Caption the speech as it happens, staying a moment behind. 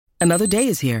Another day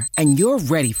is here, and you're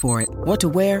ready for it. What to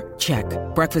wear? Check.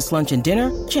 Breakfast, lunch, and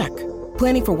dinner? Check.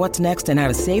 Planning for what's next and how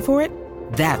to save for it?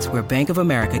 That's where Bank of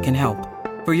America can help.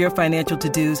 For your financial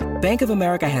to-dos, Bank of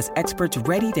America has experts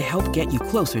ready to help get you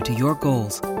closer to your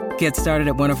goals. Get started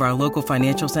at one of our local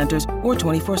financial centers or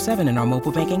 24/7 in our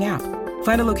mobile banking app.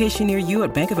 Find a location near you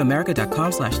at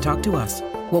bankofamerica.com/talktous.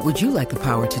 What would you like the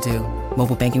power to do?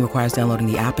 Mobile banking requires downloading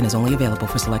the app and is only available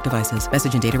for select devices.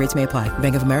 Message and data rates may apply.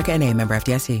 Bank of America N.A., member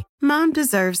FDIC. Mom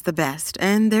deserves the best,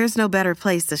 and there's no better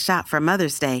place to shop for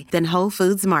Mother's Day than Whole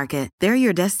Foods Market. They're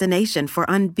your destination for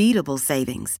unbeatable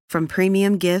savings, from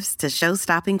premium gifts to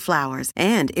show-stopping flowers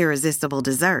and irresistible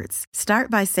desserts. Start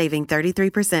by saving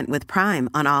 33% with Prime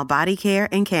on all body care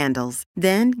and candles.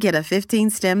 Then get a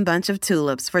 15-stem bunch of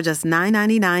tulips for just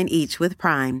 $9.99 each with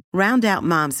Prime. Round out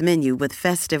Mom's menu with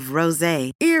festive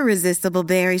rosé, irresistible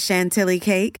berry chantilly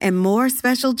cake, and more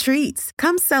special treats.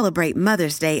 Come celebrate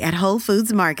Mother's Day at Whole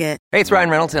Foods Market. Hey, it's Ryan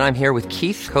Reynolds, and I'm here with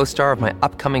Keith, co-star of my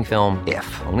upcoming film, If,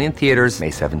 only in theaters May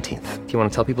 17th. Do you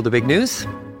want to tell people the big news?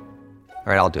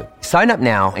 All right, I'll do it. Sign up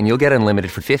now and you'll get unlimited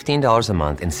for $15 a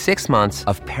month and 6 months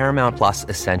of Paramount Plus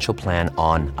Essential Plan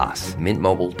on us.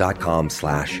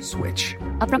 MintMobile.com/switch.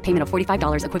 Upfront payment of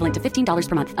 $45 equivalent to $15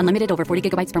 per month. Unlimited over 40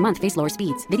 gigabytes per month. Face lower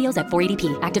speeds. Videos at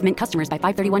 480p. Active Mint customers by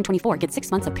 531.24 get 6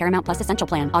 months of Paramount Plus Essential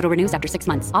Plan. Auto renews after 6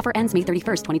 months. Offer ends May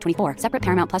 31st, 2024. Separate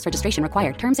Paramount Plus registration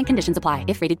required. Terms and conditions apply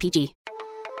if rated PG.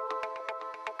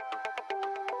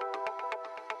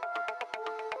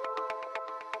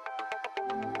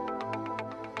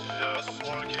 Just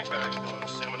want to kick back on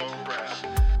Seminole Rap.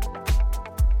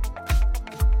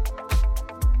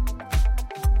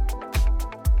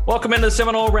 Welcome into the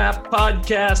Seminole Rap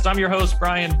Podcast. I'm your host,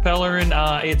 Brian Pellerin.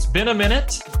 It's been a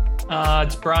minute.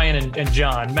 It's Brian and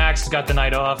John. Max has got the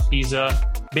night off. He's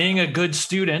being a good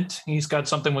student. He's got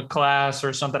something with class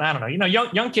or something. I don't know. You know,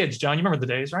 young kids, John, you remember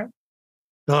the days, right?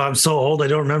 Oh, I'm so old. I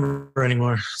don't remember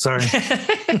anymore. Sorry.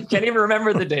 Can't even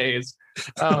remember the days.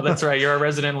 Oh, that's right. You're a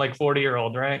resident, like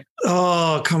 40-year-old, right?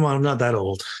 Oh, come on. I'm not that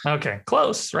old. Okay.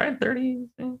 Close, right? 30.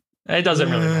 It doesn't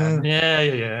really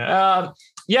matter.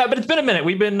 Yeah. But it's been a minute.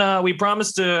 We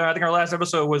promised to, I think our last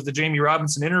episode was the Jamie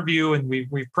Robinson interview, and we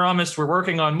promised we're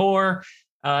working on more.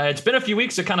 It's been a few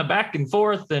weeks of kind of back and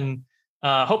forth and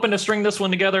hoping to string this one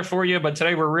together for you. But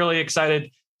today we're really excited.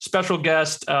 Special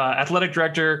guest, athletic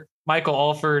director, Michael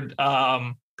Alford.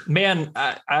 Man,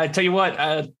 I tell you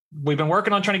what, we've been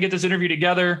working on trying to get this interview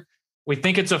together. We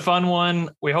think it's a fun one.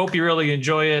 We hope you really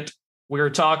enjoy it. We're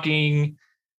talking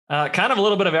kind of a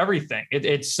little bit of everything.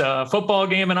 It's a football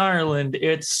game in Ireland.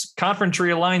 It's conference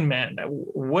realignment.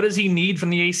 What does he need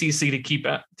from the ACC to keep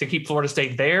Florida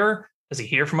State there? Does he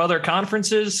hear from other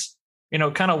conferences? You know,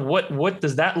 kind of what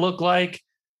does that look like?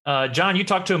 John, you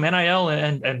talked to him NIL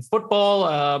and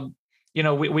football. You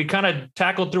know, we kind of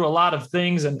tackled through a lot of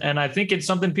things, and I think it's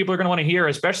something people are going to want to hear,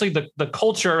 especially the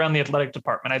culture around the athletic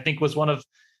department, I think was one of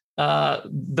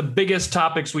the biggest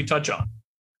topics we touch on.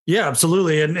 Yeah,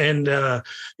 absolutely. And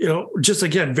you know, just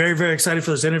again, very, very excited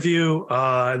for this interview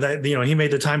that, you know, he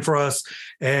made the time for us.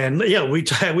 And yeah, we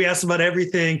asked about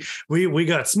everything. We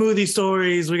got smoothie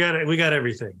stories. We got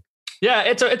everything. Yeah,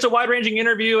 it's a wide ranging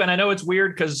interview, and I know it's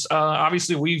weird because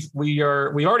obviously we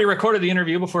already recorded the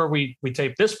interview before we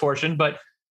taped this portion, but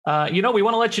you know, we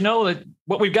want to let you know that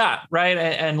what we've got, right,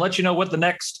 and let you know what the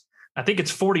next, I think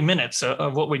it's 40 minutes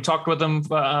of what we talked with them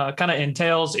kind of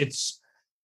entails.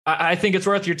 I think it's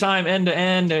worth your time end to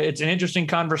end. It's an interesting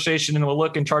conversation, and we'll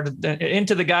look into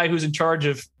the guy who's in charge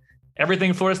of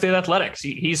everything Florida State athletics.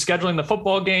 He's scheduling the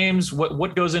football games.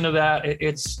 What goes into that?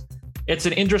 It's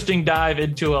an interesting dive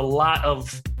into a lot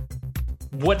of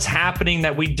what's happening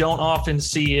that we don't often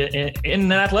see in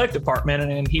the athletic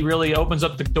department. And he really opens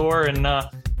up the door and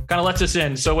kind of lets us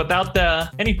in. So without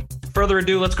any further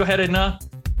ado, let's go ahead and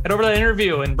head over to that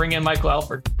interview and bring in Michael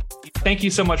Alford. Thank you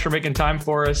so much for making time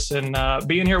for us and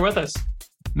being here with us.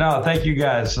 No, thank you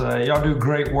guys. Y'all do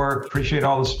great work. Appreciate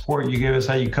all the support you give us,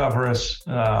 how you cover us.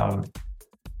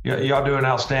 Y'all do an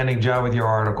outstanding job with your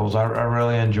articles. I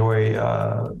really enjoy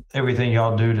everything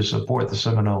y'all do to support the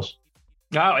Seminoles.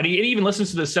 Wow, and he even listens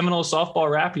to the Seminole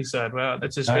softball rap, he said. Wow,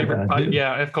 that's his favorite.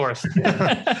 Yeah, of course.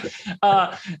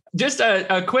 Just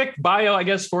a quick bio, I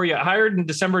guess, for you. Hired in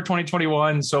December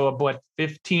 2021, so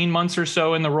 15 months or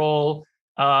so in the role.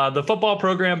 The football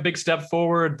program, big step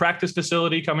forward. Practice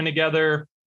facility coming together.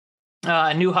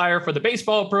 A new hire for the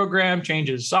baseball program,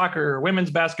 changes soccer, women's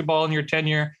basketball in your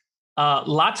tenure.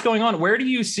 Lots going on. Where do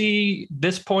you see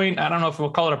this point? I don't know if we'll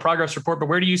call it a progress report, but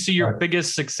where do you see your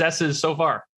biggest successes so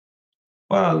far?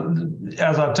 Well,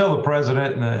 as I tell the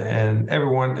president and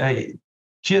everyone, hey,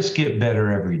 just get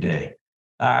better every day.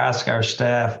 I ask our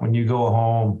staff, when you go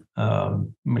home,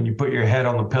 when you put your head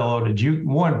on the pillow, did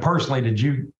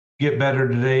you get better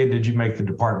today? Did you make the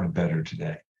department better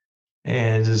today?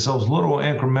 And it's those little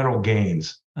incremental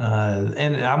gains.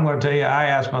 And I'm going to tell you, I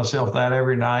ask myself that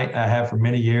every night. I have for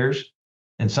many years.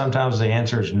 And sometimes the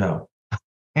answer is no.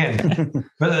 And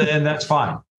that's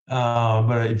fine.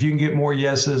 But if you can get more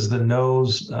yeses than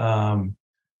nos,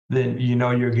 then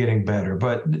you're getting better.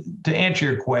 But to answer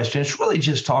your question, it's really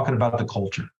just talking about the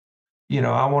culture.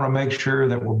 I want to make sure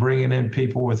that we're bringing in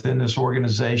people within this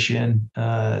organization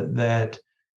that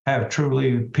have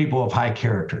truly people of high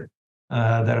character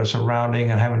that are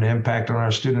surrounding and having an impact on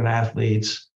our student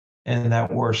athletes, and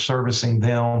that we're servicing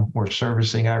them, we're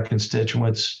servicing our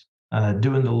constituents,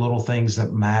 doing the little things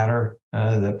that matter,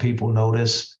 that people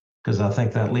notice, because I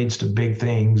think that leads to big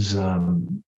things.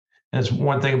 And it's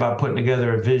one thing about putting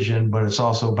together a vision, but it's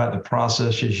also about the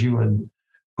processes you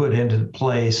put into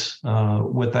place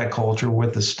with that culture,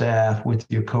 with the staff, with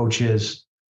your coaches,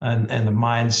 and the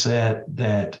mindset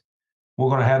that we're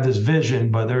going to have this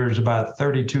vision, but there's about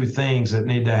 32 things that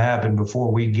need to happen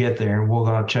before we get there, and we're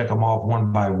going to check them off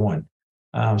one by one.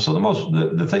 So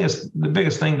the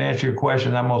biggest thing to answer your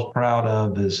question I'm most proud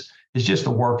of is just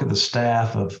the work of the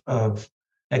staff of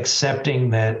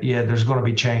accepting that, there's going to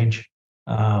be change.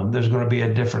 There's going to be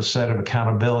a different set of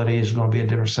accountability. There's going to be a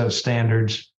different set of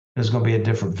standards. There's going to be a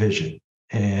different vision,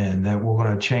 and that we're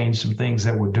going to change some things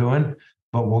that we're doing,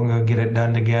 but we're going to get it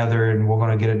done together, and we're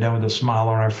going to get it done with a smile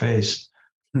on our face,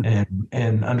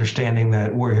 and understanding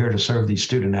that we're here to serve these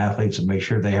student athletes and make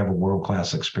sure they have a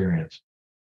world-class experience.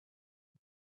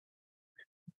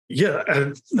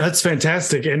 Yeah, that's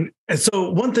fantastic. And so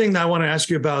one thing that I want to ask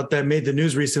you about that made the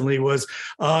news recently was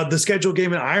the scheduled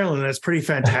game in Ireland. That's pretty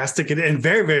fantastic and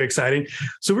very, very exciting.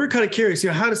 So we're kind of curious,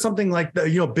 how does something like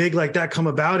that, big like that come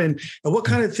about, and what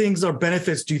kind of things or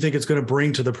benefits do you think it's going to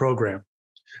bring to the program?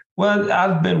 Well,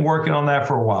 I've been working on that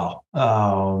for a while.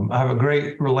 I have a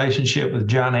great relationship with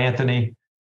John Anthony,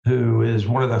 who is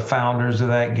one of the founders of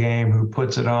that game, who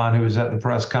puts it on, who was at the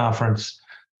press conference.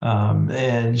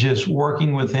 And just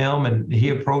working with him, and he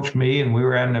approached me, and we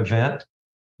were at an event,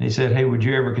 and he said, "Hey, would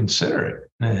you ever consider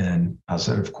it?" And I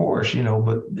said, "Of course,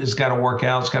 but it's got to work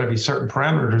out. It's got to be certain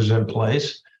parameters in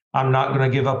place. I'm not going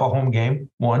to give up a home game,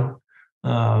 one.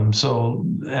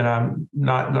 And I'm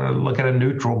not going to look at a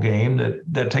neutral game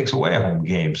that takes away a home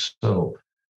game. So,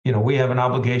 we have an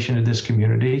obligation to this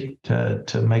community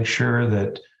to make sure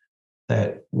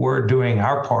that we're doing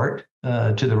our part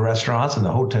to the restaurants and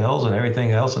the hotels and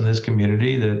everything else in this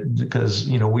community, because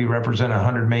we represent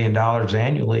 $100 million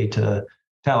annually to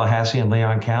Tallahassee and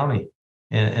Leon County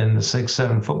in the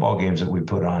 6-7 football games that we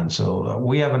put on. So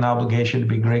we have an obligation to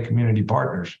be great community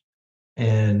partners.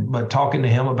 But talking to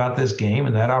him about this game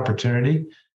and that opportunity,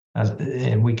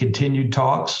 and we continued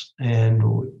talks, and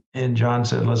John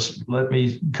said, let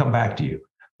me come back to you.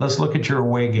 Let's look at your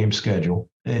away game schedule,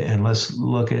 and let's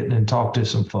look at and talk to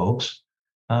some folks.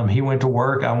 He went to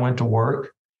work, I went to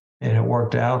work, and it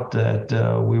worked out that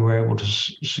we were able to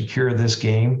secure this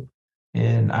game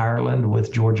in Ireland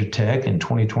with Georgia Tech in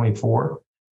 2024.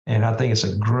 And I think it's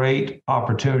a great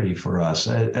opportunity for us.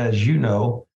 As you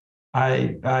know,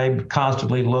 I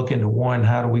constantly look into, one,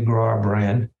 how do we grow our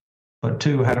brand? But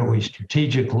two, how do we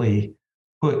strategically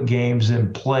put games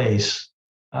in place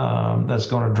that's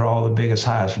going to draw the biggest,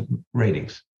 highest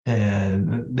ratings?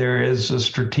 And there is a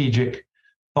strategic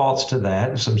thoughts to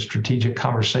that, some strategic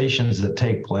conversations that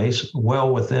take place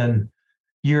well within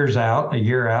years out, a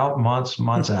year out,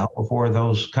 months out before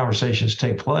those conversations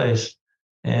take place.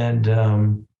 And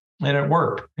it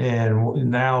worked. And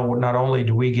now not only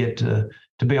do we get to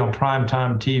be on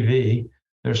primetime TV,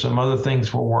 there's some other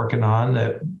things we're working on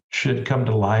that should come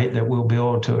to light that we'll be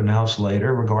able to announce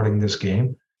later regarding this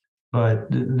game. But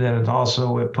then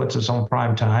it puts us on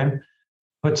primetime,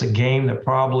 puts a game that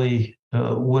probably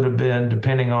would have been,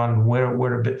 depending on where it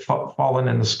would have fallen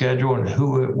in the schedule and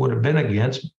who it would have been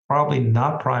against, probably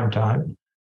not primetime.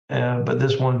 But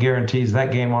this one guarantees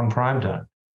that game on primetime.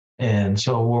 And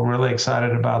so we're really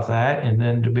excited about that. And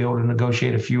then to be able to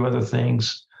negotiate a few other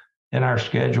things in our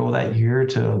schedule that year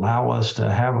to allow us to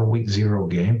have a week 0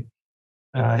 game.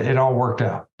 It all worked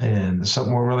out, and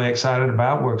something we're really excited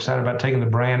about. We're excited about taking the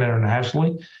brand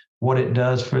internationally, what it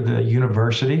does for the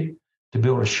university, to be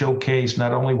able to showcase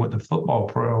not only what the football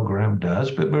program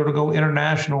does, but be able to go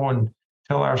international and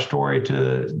tell our story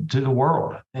to the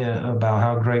world about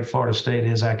how great Florida State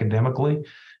is academically,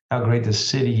 how great the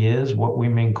city is, what we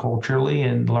mean culturally,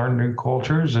 and learn new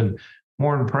cultures. And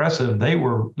more impressive,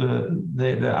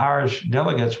 the Irish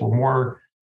delegates were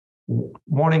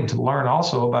wanting to learn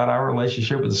also about our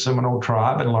relationship with the Seminole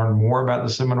tribe and learn more about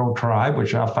the Seminole tribe,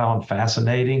 which I found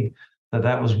fascinating.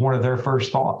 That was one of their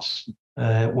first thoughts.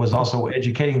 It was also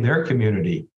educating their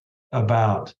community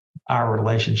about our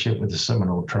relationship with the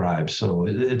Seminole tribe. So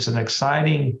it's an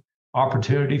exciting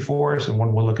opportunity for us and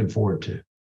one we're looking forward to.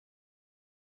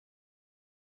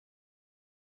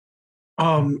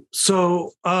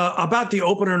 So about the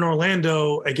opener in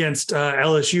Orlando against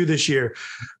LSU this year.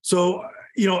 So,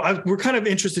 we're kind of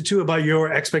interested too about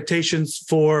your expectations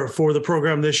for the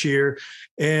program this year,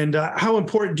 and how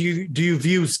important do you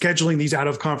view scheduling these out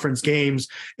of conference games,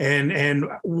 and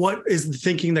what is the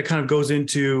thinking that kind of goes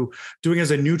into doing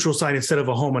as a neutral site instead of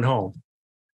a home and home?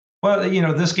 Well,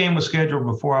 this game was scheduled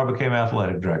before I became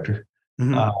athletic director.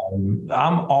 Mm-hmm.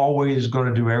 I'm always going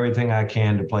to do everything I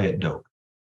can to play at Doak.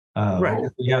 Right.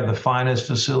 We have the finest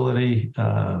facility.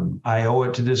 I owe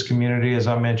it to this community. As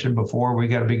I mentioned before, we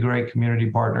got to be great community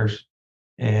partners,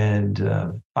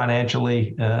 and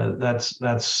financially,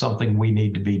 that's something we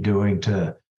need to be doing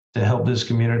to help this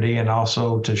community and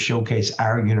also to showcase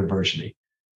our university.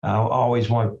 I always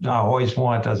want,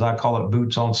 as I call it,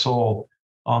 boots on soil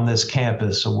on this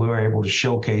campus, so we're able to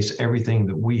showcase everything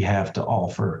that we have to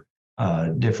offer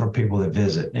different people that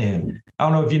visit. And I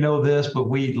don't know if you know this, but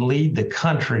we lead the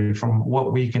country from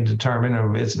what we can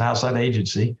determine. It's an outside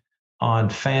agency on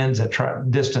fans that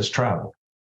distance travel.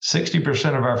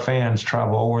 60% of our fans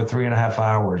travel over 3.5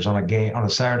 hours on a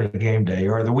Saturday game day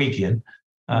or the weekend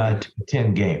to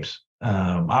attend games.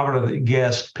 I would have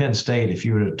guessed Penn State if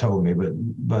you would have told me,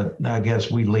 but I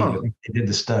guess we lead. We did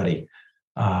the study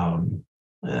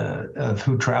of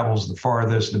who travels the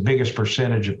farthest. The biggest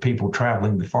percentage of people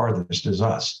traveling the farthest is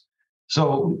us.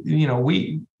 So,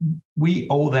 we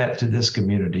owe that to this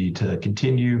community to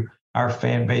continue our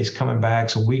fan base coming back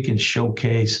so we can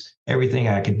showcase everything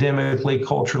academically,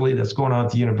 culturally that's going on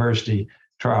at the university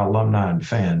to our alumni and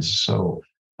fans. So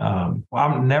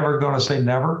I'm never going to say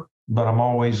never, but I'm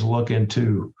always looking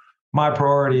to, my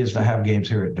priority is to have games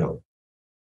here at Doak.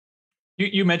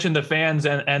 You mentioned the fans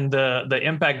and the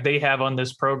impact they have on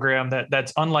this program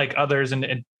that's unlike others,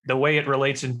 and the way it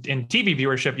relates in TV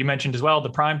viewership. You mentioned as well the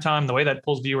prime time, the way that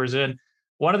pulls viewers in.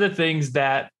 One of the things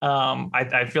that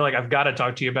I feel like I've got to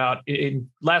talk to you about,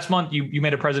 last month you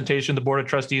made a presentation to the Board of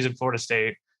Trustees at Florida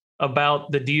State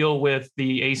about the deal with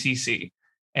the ACC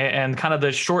and kind of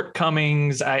the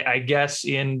shortcomings, I guess,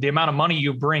 in the amount of money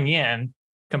you bring in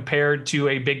compared to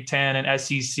a Big Ten and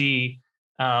SEC.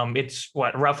 It's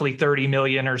roughly 30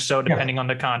 million or so, depending on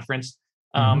the conference.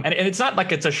 And it's not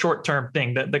like it's a short-term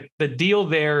thing. The deal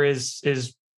there is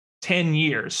 10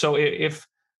 years. So if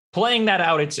playing that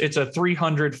out, it's a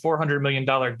 $300-400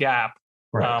 million gap.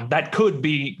 Right. That could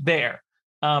be there.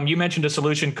 You mentioned a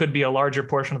solution could be a larger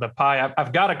portion of the pie.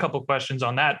 I've got a couple questions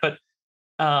on that, but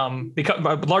because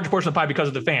a larger portion of the pie because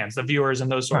of the fans, the viewers,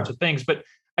 and those sorts of things. But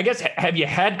I guess, have you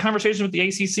had conversations with the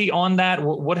ACC on that?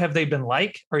 What have they been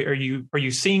like? Are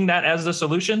you seeing that as the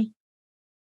solution?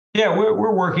 Yeah,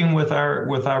 we're working with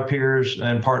our peers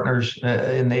and partners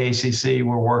in the ACC.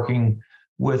 We're working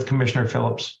with Commissioner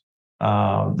Phillips.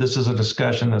 This is a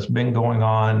discussion that's been going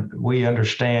on. We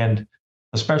understand,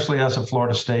 especially us at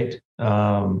Florida State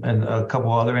and a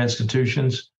couple other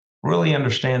institutions, really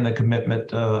understand the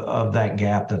commitment of that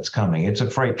gap that's coming. It's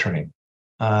a freight train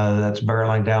that's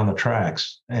barreling down the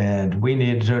tracks, and we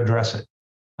need to address it.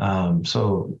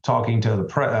 So talking to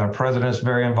the president's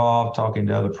very involved, talking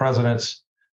to other presidents.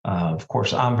 Of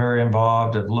course, I'm very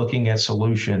involved in looking at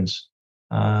solutions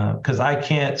because I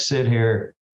can't sit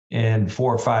here in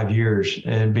 4 or 5 years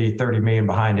and be 30 million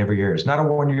behind every year. It's not a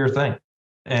one-year thing.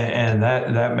 And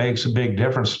that makes a big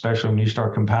difference, especially when you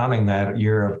start compounding that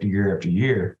year after year after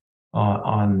year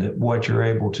on what you're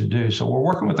able to do. So we're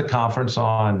working with the conference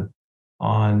on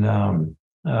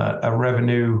a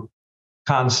revenue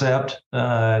concept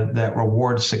that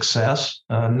rewards success,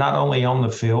 not only on the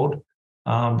field,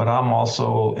 but I'm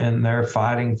also in there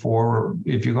fighting for,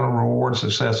 if you're going to reward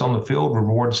success on the field,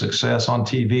 reward success on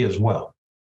TV as well.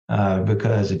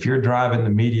 Because if you're driving the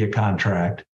media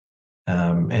contract,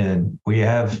 and we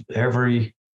have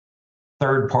every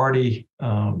third-party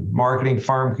marketing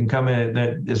firm can come in,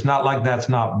 it's not like that's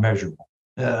not measurable.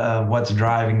 What's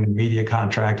driving the media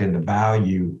contract and the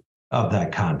value of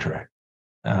that contract.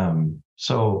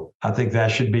 So I think that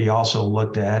should be also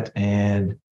looked at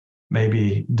and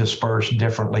maybe dispersed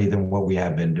differently than what we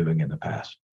have been doing in the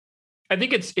past. I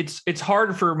think it's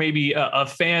hard for maybe a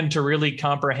fan to really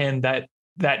comprehend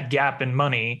that gap in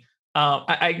money.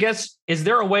 I guess, is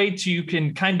there a way you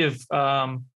can kind of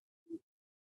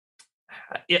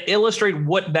illustrate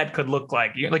what that could look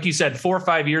like? Like you said, 4 or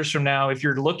 5 years from now, if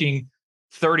you're looking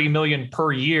 $30 million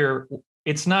per year,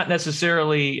 it's not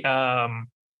necessarily, in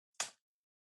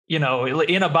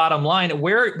a bottom line.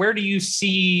 Where do you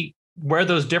see where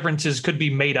those differences could be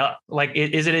made up? Like,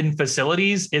 is it in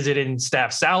facilities? Is it in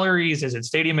staff salaries? Is it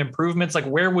stadium improvements? Like,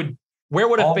 where would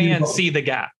a fan see the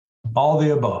gap? All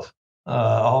the above.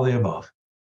 All the above.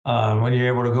 When you're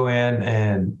able to go in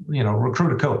and,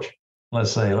 recruit a coach,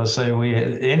 let's say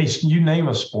you name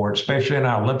a sport, especially in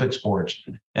our Olympic sports.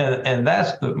 And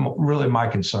that's really my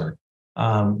concern.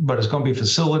 But it's going to be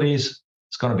facilities.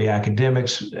 It's going to be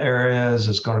academics areas.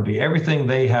 It's going to be everything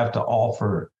they have to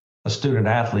offer a student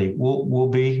athlete will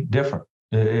be different.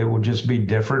 It will just be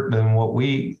different than what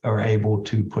we are able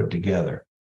to put together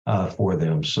for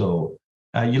them. So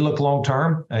you look long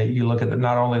term. You look at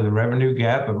not only the revenue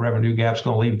gap, but revenue gap's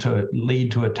going to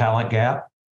lead to a talent gap,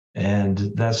 and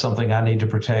that's something I need to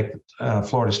protect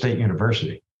Florida State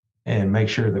University and make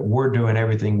sure that we're doing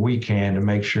everything we can to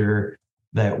make sure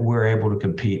that we're able to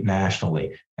compete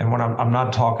nationally. And when I'm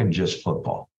not talking just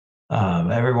football.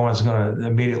 Everyone's going to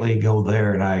immediately go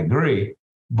there, and I agree.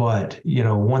 But,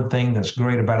 one thing that's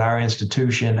great about our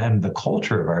institution and the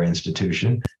culture of our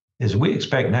institution is we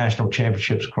expect national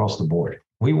championships across the board.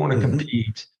 We want to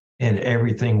compete in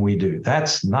everything we do.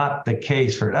 That's not the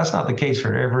case for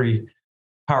every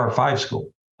Power 5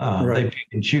 school. They pick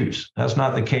and choose. That's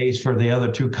not the case for the other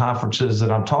two conferences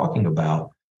that I'm talking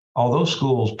about. All those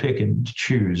schools pick and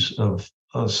choose of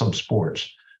some sports.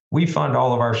 We fund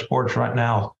all of our sports right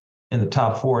now in the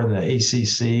top 4 in the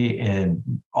ACC and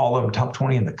all of them top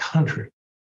 20 in the country.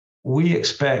 We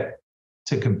expect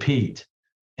to compete.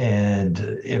 And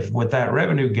if with that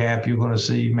revenue gap, you're going to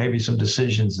see maybe some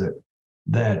decisions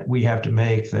that we have to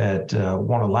make that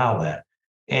won't allow that.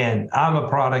 And I'm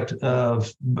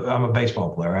a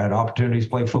baseball player. I had opportunities to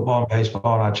play football and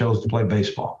baseball, and I chose to play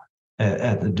baseball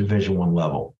at the Division I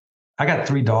level. I got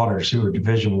 3 daughters who are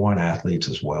Division I athletes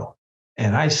as well.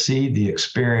 And I see the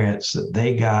experience that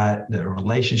they got, the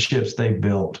relationships they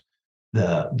built,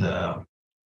 the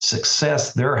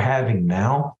success they're having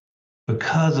now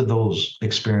because of those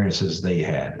experiences they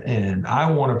had. And I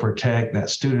want to protect that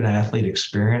student athlete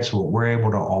experience, what we're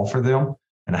able to offer them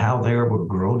and how they're able to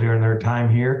grow during their time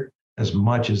here as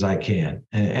much as I can.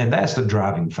 And that's the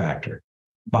driving factor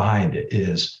behind it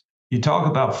is you talk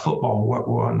about football, what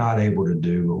we're not able to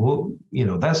do. Well,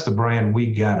 that's the brand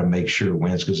we got to make sure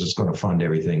wins because it's going to fund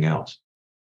everything else.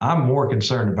 I'm more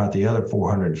concerned about the other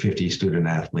 450 student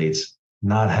athletes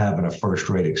not having a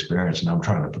first-rate experience, and I'm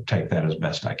trying to protect that as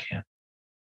best I can.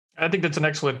 I think that's an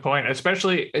excellent point,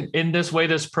 especially in this way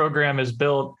this program is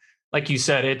built. Like you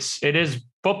said, it is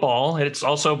football. It's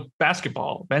also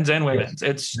basketball, men's and women's.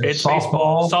 It's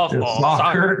baseball, softball,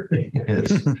 soccer.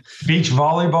 It's beach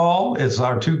volleyball. It's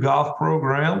our 2 golf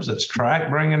programs. It's track,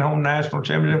 bringing home national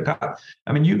championship.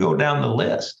 I mean, you go down the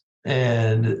list,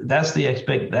 and that's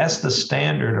the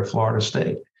standard of Florida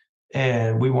State.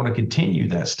 And we want to continue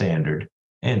that standard.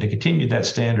 And to continue that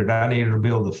standard, I needed to be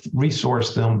able to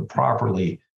resource them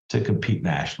properly to compete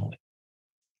nationally.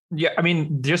 Yeah, I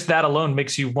mean, just that alone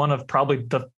makes you one of probably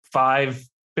the 5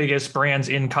 biggest brands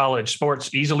in college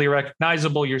sports, easily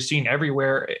recognizable. You're seen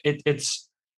everywhere. It's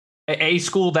a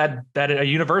school that a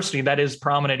university that is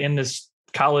prominent in this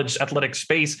college athletic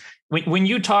space. When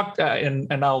you talk,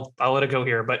 and I'll let it go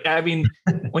here, but I mean,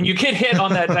 when you get hit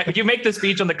on that, you make the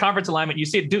speech on the conference alignment, you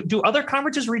see it. Do other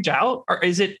conferences reach out, or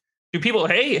do people,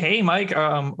 hey, Mike,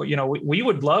 we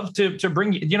would love to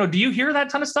bring you, do you hear that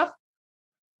ton of stuff?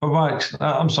 Oh, Mike,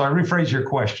 I'm sorry, rephrase your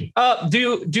question.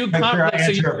 Do make sure I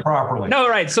answer it properly. No,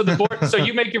 right. So the board, so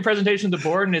you make your presentation to the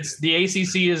board, and it's the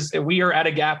ACC we are at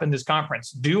a gap in this conference.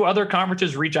 Do other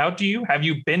conferences reach out to you? Have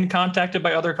you been contacted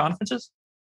by other conferences?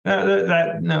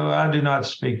 No, I do not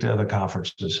speak to other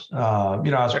conferences.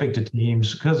 I speak to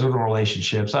teams because of the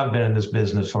relationships. I've been in this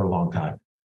business for a long time.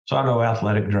 So I know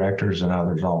athletic directors and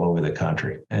others all over the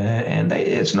country. And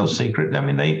it's no secret. I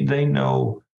mean, they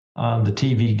know the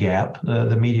TV gap,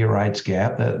 the media rights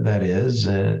gap that is,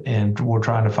 and we're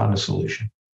trying to find a solution.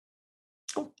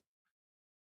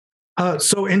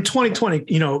 So in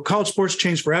 2020, college sports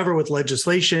changed forever with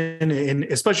legislation, and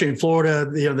especially in Florida,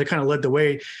 they kind of led the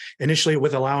way initially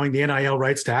with allowing the NIL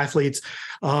rights to athletes.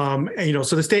 So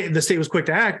the state was quick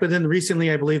to act, but then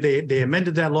recently, I believe they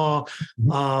amended that law.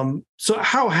 So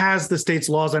how has the state's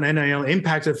laws on NIL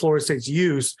impacted Florida State's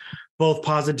use, both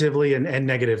positively and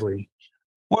negatively?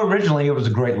 Well, originally it was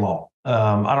a great law.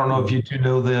 I don't know if you two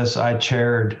know this. I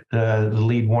chaired the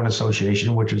Lead One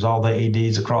Association, which is all the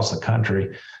ADs across the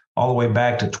country. All the way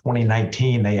back to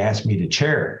 2019, they asked me to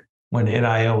chair it when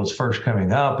NIL was first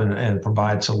coming up and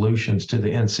provide solutions to the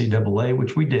NCAA,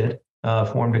 which we did.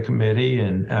 formed a committee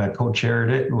and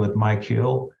co-chaired it with Mike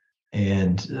Hill.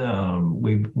 And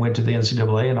we went to the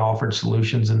NCAA and offered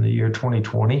solutions in the year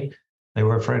 2020. They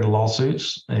were afraid of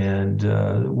lawsuits, and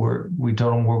we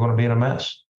told them we're going to be in a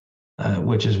mess,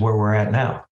 which is where we're at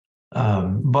now.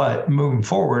 But moving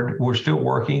forward, we're still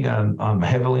working. I'm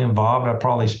heavily involved. I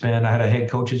had a head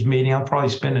coaches meeting. I'm probably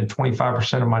spending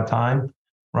 25% of my time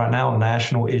right now on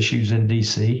national issues in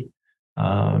DC.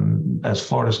 As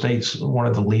Florida State's one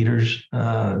of the leaders,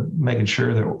 making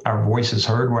sure that our voice is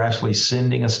heard. We're actually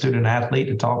sending a student athlete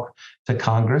to talk to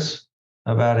Congress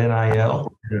about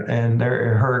NIL and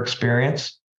her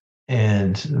experience.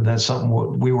 And that's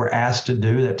something we were asked to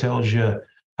do. That tells you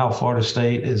how Florida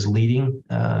State is leading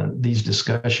these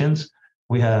discussions.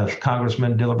 We have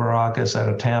Congressman Dylan Barakis out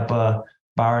of Tampa,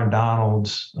 Byron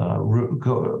Donalds,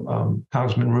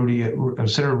 Congressman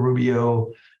Senator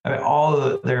Rubio. I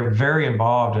mean, they're very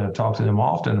involved, and I talk to them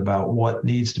often about what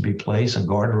needs to be placed and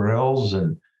guardrails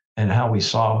and how we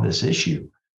solve this issue.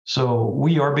 So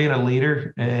we are being a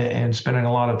leader and spending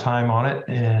a lot of time on it,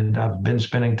 and I've been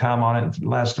spending time on it for the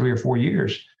last 3 or 4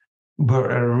 years. But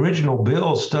an original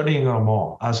bill, studying them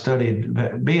all.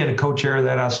 Being a co-chair of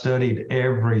that, I studied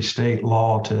every state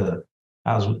law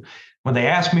when they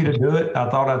asked me to do it, I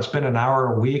thought I'd spend an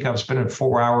hour a week. I was spending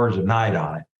 4 hours a night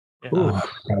on it. For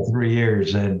 3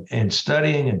 years and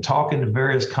studying and talking to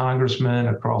various congressmen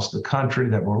across the country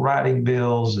that were writing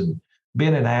bills and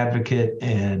being an advocate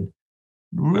and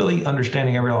really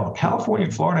understanding every law. California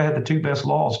and Florida had the 2 best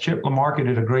laws. Chip Lamarca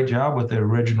did a great job with the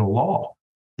original law.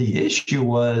 The issue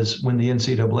was when the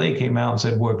NCAA came out and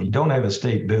said, well, if you don't have a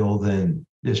state bill, then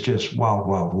it's just wild,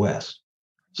 wild west.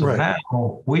 So now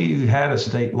we had a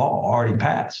state law already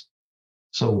passed.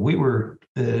 So we were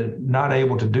not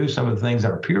able to do some of the things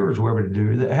our peers were able to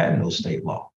do that had no state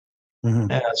law.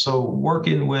 Mm-hmm. And so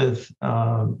working with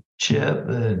Chip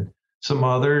and some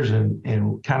others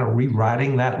and kind of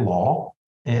rewriting that law,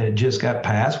 and it just got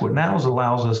passed. What now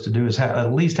allows us to do is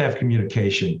at least have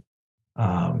communication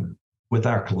with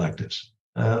our collectives,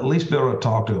 at least be able to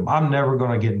talk to them. I'm never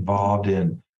going to get involved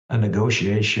in a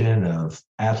negotiation of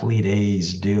athlete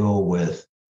A's deal with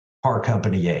car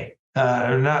company A.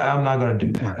 I'm not going to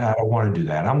do that. I don't want to do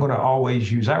that. I'm going to always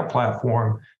use our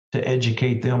platform to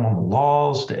educate them on the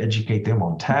laws, to educate them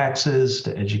on taxes,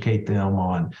 to educate them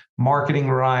on marketing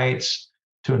rights,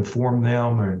 to inform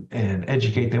them and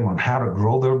educate them on how to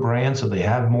grow their brand so they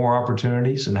have more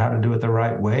opportunities and how to do it the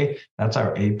right way. That's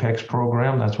our Apex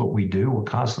program. That's what we do. We're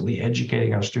constantly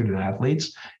educating our student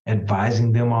athletes,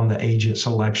 advising them on the agent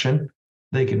selection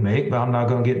they can make, but I'm not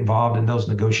going to get involved in those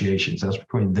negotiations. That's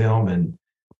between them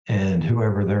and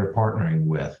whoever they're partnering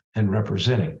with and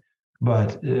representing.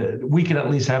 But we can at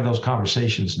least have those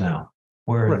conversations now,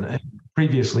 where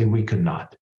previously we could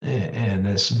not. And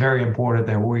it's very important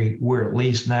that we're at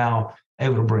least now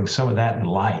able to bring some of that in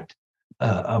light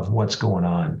of what's going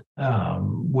on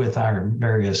with our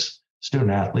various student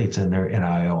athletes and their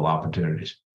NIL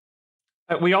opportunities.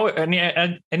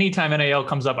 Anytime NIL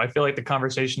comes up, I feel like the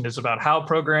conversation is about how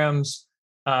programs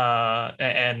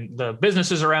and the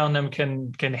businesses around them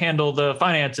can handle the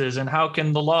finances, and how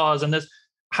can the laws and this.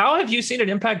 How have you seen it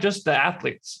impact just the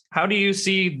athletes? How do you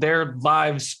see their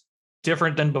lives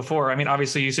different than before? I mean,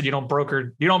 obviously you said you don't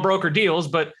broker deals,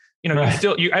 but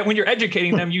when you're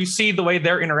educating them, you see the way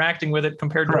they're interacting with it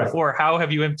compared to before. How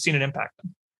have you seen it impact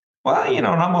them? Well, and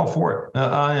I'm all for it.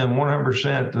 I am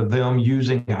 100% of them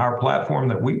using our platform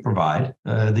that we provide,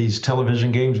 these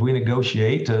television games we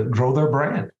negotiate to grow their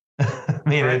brand. I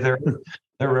mean,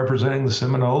 they're representing the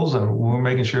Seminoles, and we're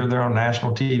making sure they're on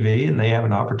national TV and they have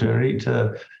an opportunity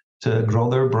to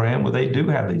grow their brand where they do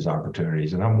have these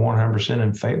opportunities. And I'm 100%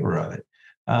 in favor of it.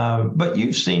 But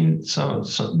you've seen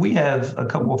we have a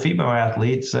couple of female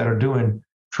athletes that are doing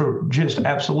just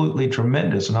absolutely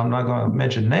tremendous. And I'm not going to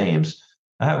mention names.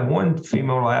 I have one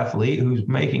female athlete who's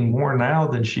making more now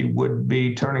than she would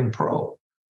be turning pro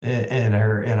in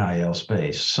her NIL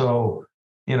space. So,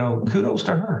 kudos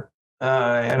to her.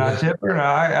 And I tip her, and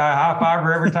I high five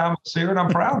her every time I see her, and I'm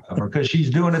proud of her because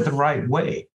she's doing it the right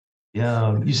way.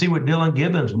 You see what Dylan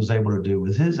Gibbons was able to do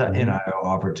with his NIL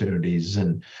opportunities,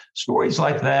 and stories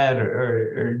like that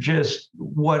are just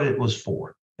what it was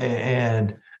for.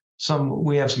 And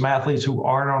we have some athletes who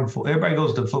aren't on. Everybody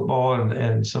goes to football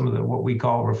and some of what we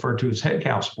refer to as head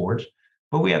count sports,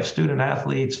 but we have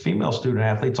female student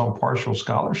athletes on partial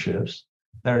scholarships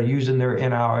that are using their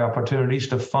NIL opportunities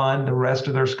to fund the rest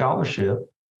of their scholarship,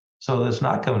 so that's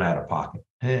not coming out of pocket.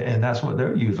 And that's what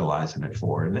they're utilizing it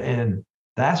for. And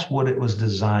that's what it was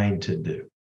designed to do.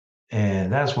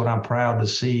 And that's what I'm proud to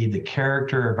see, the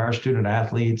character of our student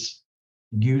athletes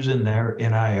using their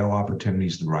NIL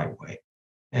opportunities the right way.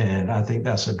 And I think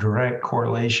that's a direct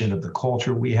correlation of the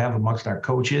culture we have amongst our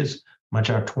coaches, amongst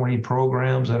our 20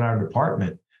 programs in our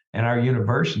department and our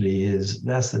university.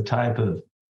 That's the type of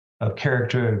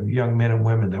character of young men and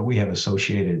women that we have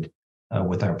associated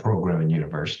with our program and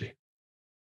university.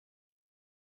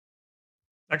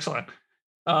 Excellent.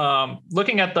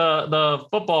 Looking at the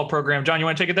football program, John, you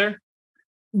want to take it there?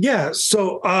 Yeah.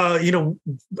 So,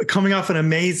 coming off an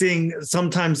amazing,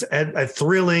 sometimes a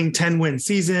thrilling 10-win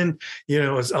season,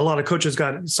 a lot of coaches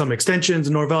got some extensions.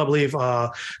 Norvell, I believe,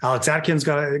 Alex Atkins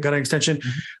got an extension.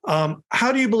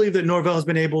 How do you believe that Norvell has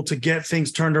been able to get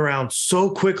things turned around so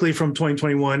quickly from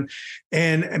 2021?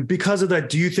 And because of that,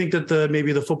 do you think that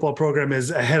maybe the football program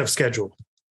is ahead of schedule?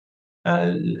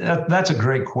 That's a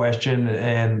great question.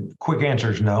 And quick answer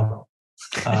is no.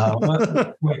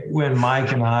 When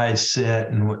Mike and I sit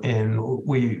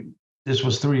and this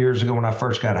was 3 years ago when I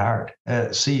first got hired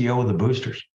as CEO of the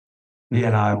Boosters. He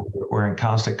and I were in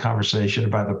constant conversation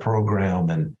about the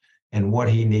program and what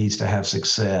he needs to have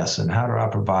success and how do I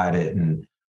provide it, and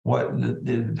what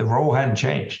the role hadn't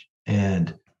changed.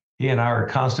 And he and I are in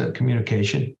constant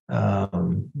communication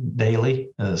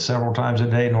daily, several times a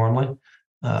day normally,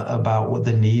 about what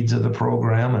the needs of the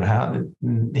program and how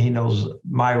he knows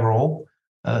my role.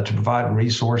 To provide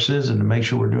resources and to make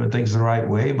sure we're doing things the right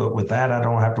way. But with that, I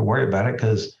don't have to worry about it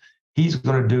because he's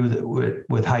going to do that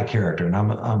with high character. And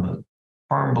I'm a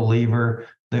firm believer,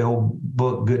 the old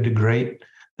book, Good to Great.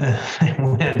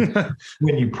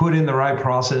 when you put in the right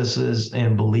processes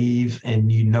and believe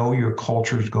and your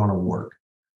culture is going to work.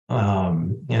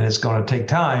 And it's going to take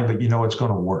time, but it's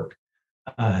going to work.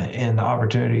 And the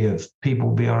opportunity of people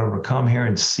being able to come here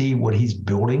and see what he's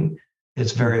building,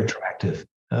 it's very attractive.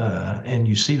 And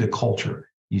you see the culture.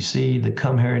 You see the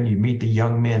come here and you meet the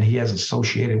young men he has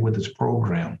associated with his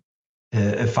program.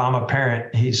 If I'm a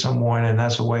parent, he's someone, and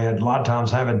that's the way. A lot of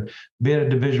times, having been a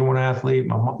Division I athlete,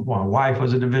 my wife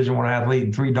was a Division I athlete,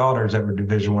 and 3 daughters that were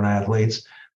Division I athletes.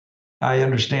 I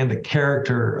understand the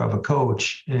character of a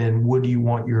coach, and would you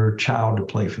want your child to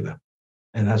play for them?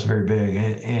 And that's very big.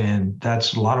 And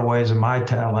that's a lot of ways in my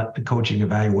talent, the coaching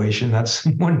evaluation. That's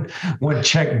one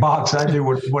check box I do.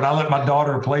 Would I let my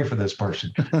daughter play for this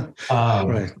person?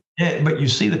 Right. But you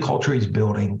see the culture he's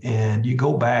building, and you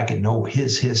go back and know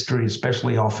his history,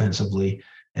 especially offensively.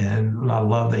 And I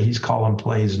love that he's calling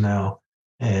plays now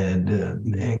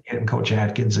and getting Coach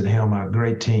Atkins and him a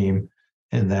great team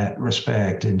in that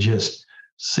respect. And just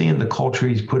seeing the culture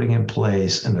he's putting in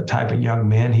place and the type of young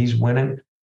men he's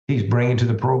bringing to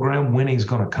the program, winning's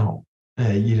going to come.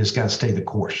 You just got to stay the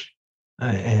course.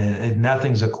 And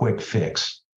nothing's a quick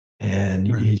fix. And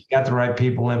he's got the right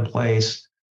people in place,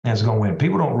 and it's going to win.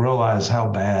 People don't realize how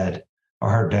bad or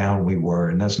how down we were.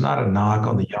 And that's not a knock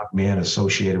on the young men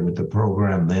associated with the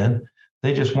program then.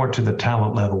 They just weren't to the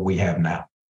talent level we have now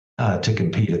to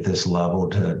compete at this level,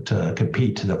 to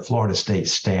compete to the Florida State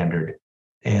standard.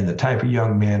 And the type of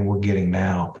young men we're getting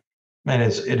now, and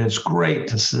it is great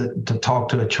to talk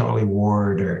to a Charlie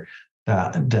Ward or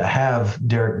to have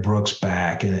Derek Brooks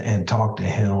back and talk to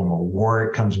him, or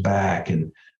Warwick comes back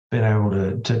and been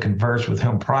able to converse with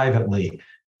him privately,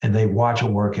 and they watch a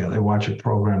workout, they watch a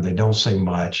program, they don't say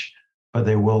much, but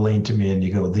they will lean to me and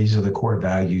you go, these are the core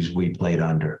values we played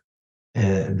under.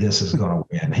 And this is going to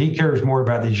win. He cares more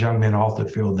about these young men off the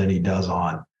field than he does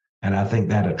on. And I think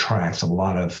that attracts a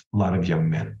lot of young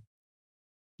men.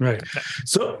 Right.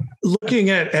 So looking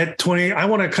at 20, I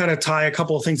want to kind of tie a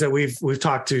couple of things that we've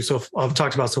talked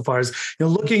about so far is,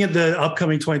 looking at the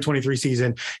upcoming 2023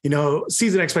 season,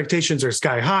 season expectations are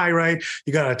sky high, right?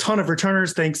 You got a ton of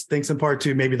returners, thanks in part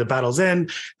to maybe the Battle's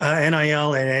End,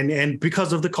 NIL, and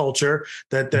because of the culture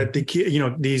that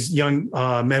these young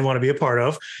men want to be a part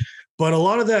of. But a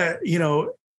lot of that,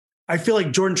 I feel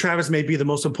like Jordan Travis may be the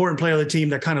most important player of the team,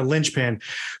 that kind of linchpin.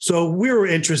 So we were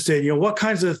interested, what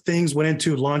kinds of things went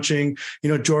into launching,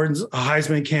 Jordan's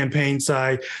Heisman campaign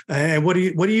side, and what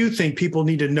do you think people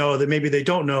need to know that maybe they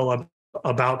don't know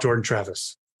about Jordan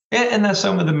Travis? And that's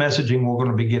some of the messaging we're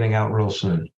going to be getting out real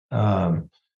soon.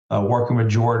 Working with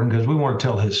Jordan, because we want to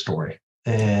tell his story.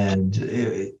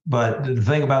 But the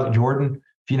thing about Jordan,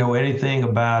 if you know anything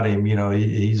about him,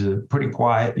 he's a pretty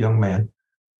quiet young man.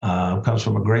 Comes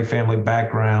from a great family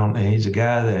background, and he's a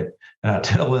guy that, and I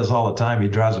tell this all the time, he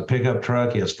drives a pickup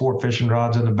truck, he has 4 fishing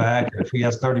rods in the back, and if he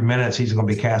has 30 minutes, he's going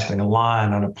to be casting a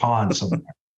line on a pond somewhere.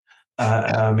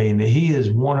 He is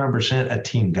 100% a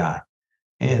team guy,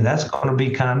 and that's going to be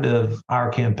kind of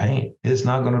our campaign. It's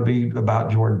not going to be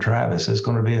about Jordan Travis. It's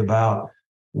going to be about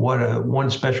what one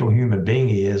special human being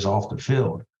he is off the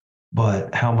field,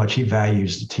 but how much he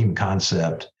values the team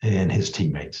concept and his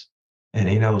teammates. and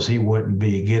he knows he wouldn't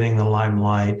be getting the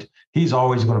limelight. He's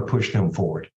always going to push them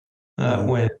forward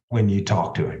when you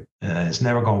talk to him. It's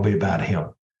never going to be about him,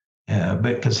 but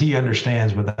because he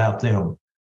understands without them,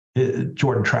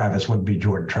 Jordan Travis wouldn't be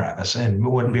Jordan Travis and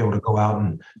wouldn't be able to go out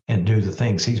and do the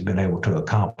things he's been able to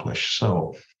accomplish.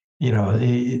 So,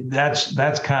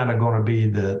 that's kind of going to be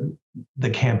the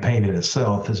campaign in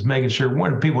itself, is making sure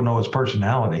when people know his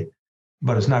personality,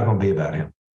 but it's not going to be about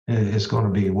him. It's going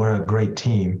to be what a great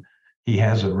team he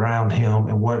has around him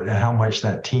and how much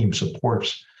that team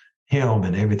supports him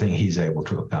and everything he's able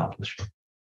to accomplish.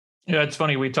 Yeah, it's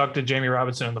funny. We talked to Jamie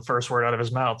Robinson and the first word out of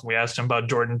his mouth. We asked him about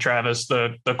Jordan Travis,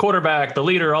 the quarterback, the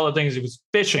leader, all the things. He was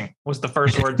fishing was the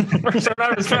first word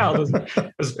out of his mouth.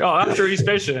 I'm sure he's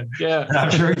fishing. Yeah.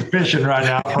 I'm sure he's fishing right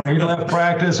now. He left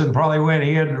practice and probably went.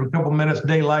 He had a couple minutes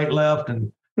daylight left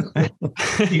and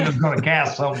he was going to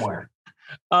cast somewhere.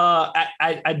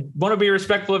 I want to be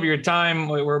respectful of your time.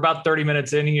 We're about 30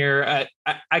 minutes in here.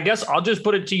 I guess I'll just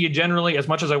put it to you generally, as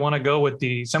much as I want to go with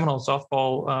the Seminole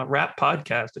Softball Rap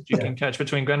podcast that you can catch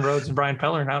between Glenn Rhodes and Brian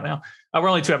Peller now. We're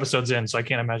only 2 episodes in, so I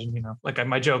can't imagine, like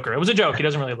my Joker. It was a joke. He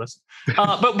doesn't really listen.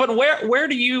 But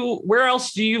where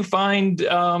else do you find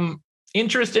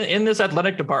interest in this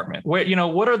athletic department? Where,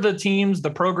 what are the teams,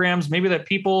 the programs, maybe that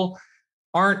people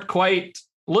aren't quite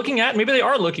looking at, maybe they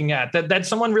are looking at, that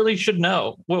someone really should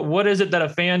know? What is it that a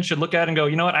fan should look at and go,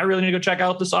 you know what, I really need to go check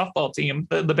out the softball team,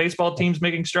 the baseball team's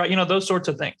making stride, those sorts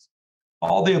of things?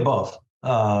 All the above.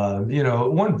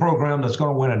 One program that's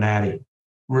going to win a natty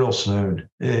real soon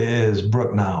is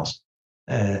Brooke Niles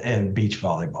and beach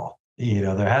volleyball.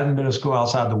 There hasn't been a school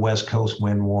outside the West Coast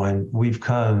win one. We've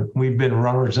been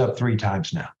runners up 3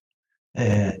 times now.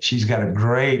 And she's got a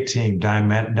great team,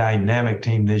 dynamic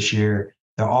team this year.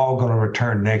 They're all going to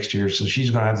return next year. So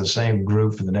she's going to have the same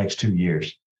group for the next 2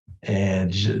 years.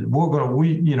 And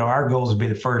our goal is to be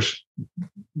the first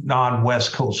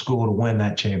non-West Coast school to win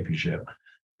that championship,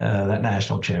 that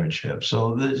national championship.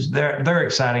 So they're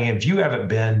exciting. If you haven't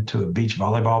been to a beach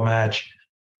volleyball match,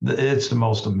 it's the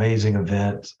most amazing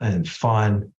event and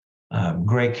fun.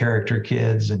 Great character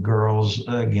kids and girls,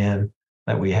 again,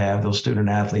 that we have. Those student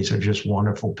athletes are just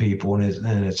wonderful people.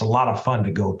 And it's a lot of fun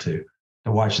to go to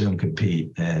watch them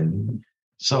compete. And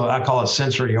so I call it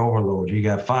sensory overload. You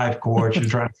got 5 courts, you're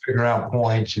trying to figure out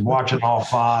points, you're watching all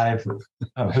 5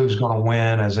 of who's going to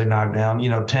win as they knock down.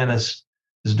 Tennis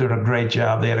is doing a great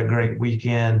job. They had a great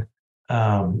weekend.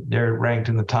 They're ranked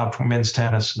in the top, men's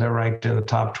tennis, they're ranked in the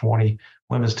top 20.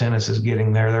 Women's tennis is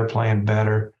getting there. They're playing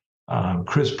better.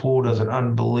 Chris Poole does an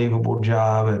unbelievable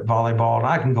job at volleyball. And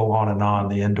I can go on and on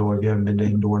the indoor if you haven't been to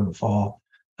indoor in the fall.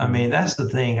 I mean, that's the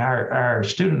thing. Our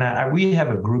we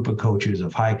have a group of coaches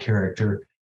of high character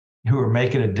who are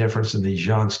making a difference in these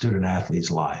young student athletes'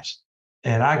 lives.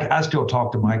 And I still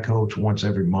talk to my coach once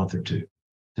every month or two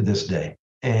to this day.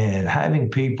 And having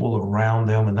people around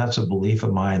them, and that's a belief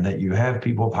of mine, that you have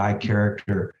people of high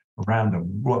character around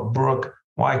them. What Brooke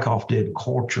Wyckoff did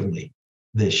culturally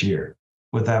this year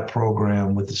with that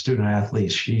program, with the student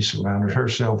athletes she surrounded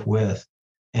herself with,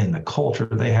 and the culture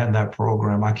they had in that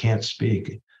program, I can't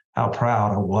speak how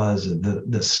proud I was of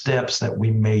the steps that we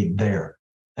made there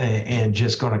and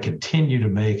just going to continue to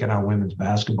make in our women's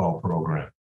basketball program.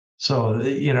 So,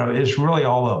 it's really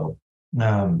all of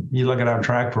them. You look at our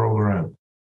track program,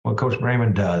 what Coach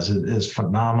Raymond does is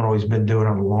phenomenal. He's been doing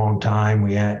it a long time.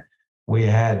 We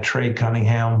had Trey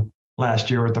Cunningham last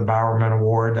year with the Bowerman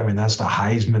Award. I mean, that's the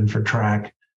Heisman for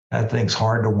track. That thing's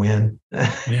hard to win.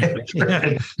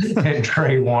 And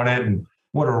Trey won it. And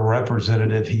what a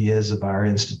representative he is of our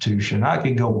institution. I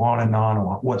could go on and on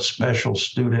what special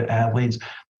student athletes.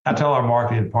 I tell our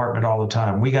marketing department all the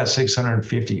time, we got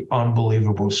 650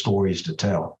 unbelievable stories to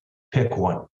tell. Pick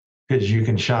one, because you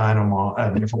can shine them on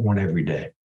a different one every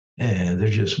day. And they're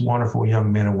just wonderful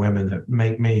young men and women that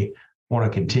make me want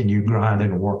to continue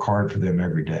grinding and work hard for them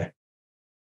every day.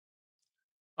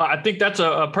 I think that's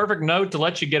a perfect note to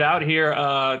let you get out here.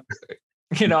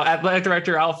 Athletic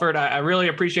Director Alford, I really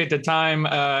appreciate the time.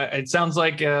 It sounds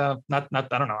like I don't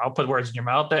know, I'll put words in your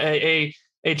mouth.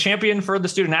 A champion for the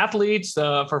student athletes,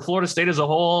 for Florida State as a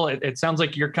whole. It sounds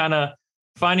like you're kind of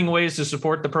finding ways to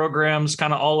support the programs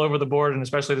kind of all over the board, and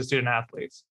especially the student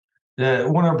athletes.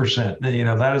 100%.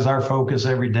 That is our focus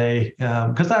every day,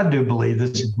 because I do believe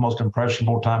this is the most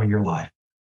impressionable time of your life.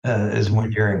 Is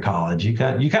when you're in college. You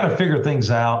kind of figure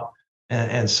things out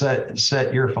and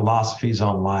set your philosophies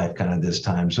on life kind of this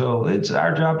time. So it's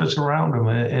our job to surround them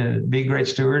and be great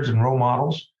stewards and role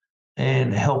models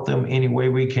and help them any way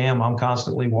we can. I'm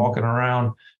constantly walking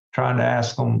around trying to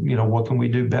ask them, what can we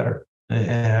do better?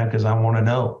 Because I want to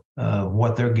know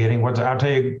what they're getting. I'll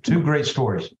tell you 2 great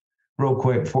stories real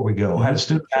quick before we go. I had a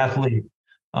student athlete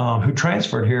who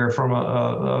transferred here from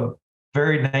a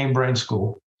very name brand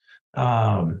school.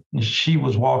 She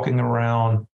was walking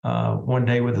around one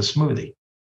day with a smoothie.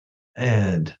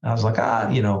 And I was like,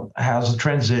 how's the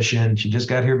transition? She just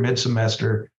got here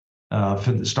mid-semester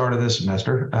for the start of this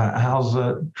semester. How's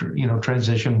the,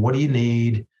 transition? What do you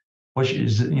need? What's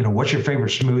your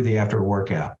favorite smoothie after a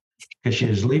workout? Because she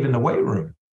was leaving the weight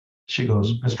room. She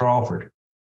goes, Mr. Alford,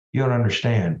 you don't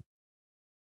understand.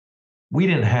 We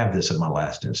didn't have this at my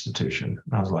last institution.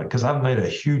 And I was like, because I've made a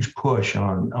huge push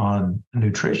on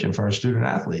nutrition for our student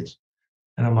athletes.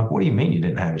 And I'm like, what do you mean you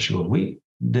didn't have it? She goes, we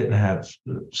didn't have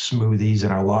smoothies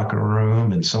in our locker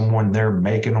room and someone there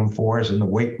making them for us in the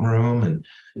weight room. And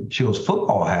she goes,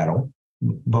 football had them,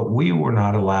 but we were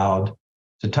not allowed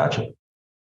to touch them,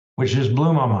 which just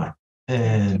blew my mind.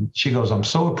 And she goes, I'm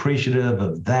so appreciative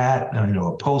of that.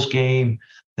 A post game,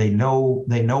 they know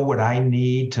what I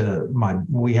need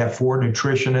we have 4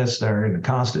 nutritionists that are in a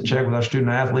constant check with our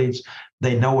student athletes.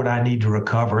 They know what I need to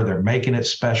recover. They're making it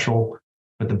special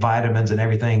with the vitamins and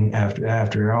everything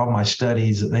after all my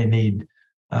studies that they need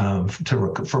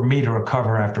for me to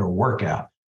recover after a workout.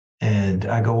 And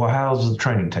I go, well, how's the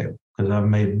training table? Because I've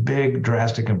made big,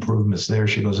 drastic improvements there.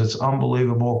 She goes, it's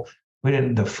unbelievable.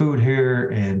 The food here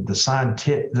and the science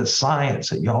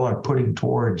that y'all are putting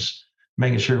towards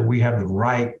making sure we have the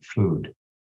right food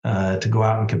to go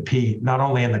out and compete, not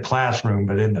only in the classroom,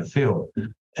 but in the field.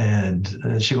 And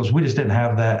she goes, we just didn't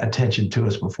have that attention to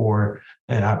us before,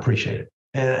 and I appreciate it.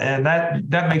 And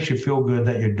that makes you feel good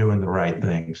that you're doing the right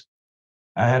things.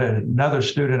 I had another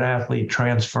student athlete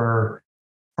transfer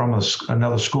from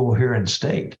another school here in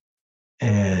state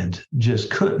and just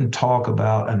couldn't talk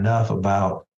enough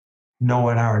about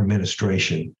knowing our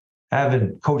administration,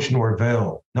 having Coach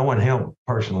Norvell, knowing him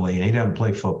personally, and he doesn't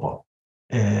play football.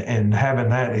 And having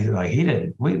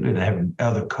that, we didn't have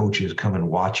other coaches come and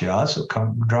watch us or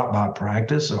come drop by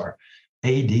practice, or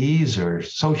ADs or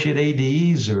associate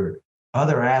ADs or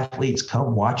other athletes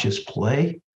come watch us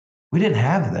play. We didn't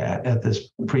have that at this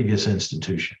previous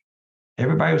institution.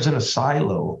 Everybody was in a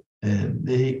silo. And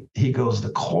he goes,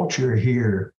 the culture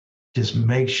here just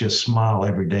makes you smile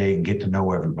every day and get to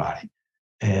know everybody.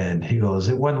 And he goes,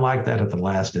 it wasn't like that at the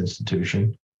last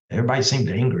institution. Everybody seemed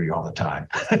angry all the time.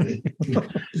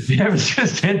 It was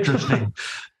just interesting.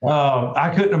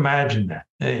 I couldn't imagine that.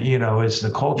 It's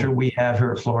the culture we have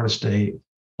here at Florida State.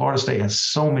 Florida State has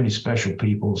so many special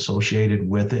people associated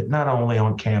with it, not only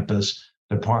on campus,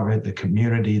 the department, the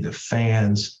community, the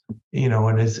fans,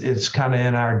 and it's kind of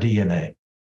in our DNA,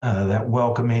 that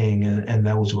welcoming and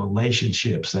those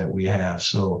relationships that we have.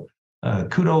 So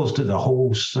kudos to the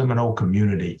whole Seminole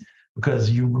community, because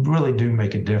you really do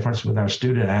make a difference with our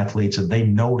student athletes, and they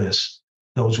notice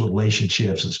those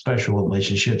relationships and special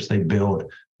relationships they build,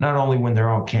 not only when they're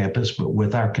on campus, but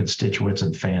with our constituents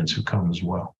and fans who come as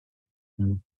well.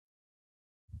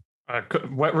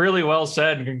 What really well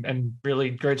said, and really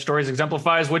great stories,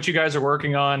 exemplifies what you guys are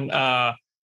working on.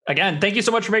 Again, thank you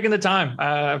so much for making the time.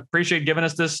 I appreciate giving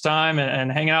us this time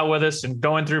and hanging out with us and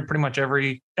going through pretty much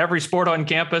every sport on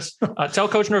campus. Tell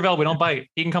Coach Norvell we don't bite.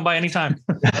 He can come by anytime.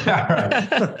 All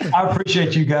right. I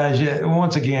appreciate you guys. Yeah,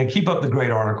 once again, keep up the great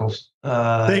articles.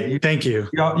 Thank you.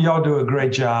 Y'all do a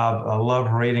great job. I love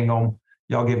reading them.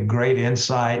 Y'all give great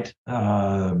insight.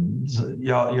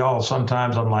 Y'all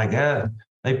sometimes I'm like,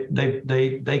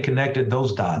 they connected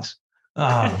those dots.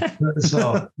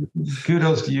 So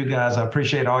kudos to you guys. I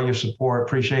appreciate all your support.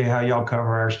 Appreciate how y'all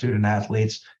cover our student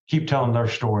athletes. Keep telling their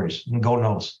stories, and go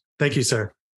Noles. Thank you,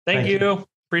 sir. Thank you.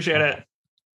 Appreciate it.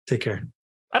 Take care.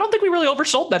 I don't think we really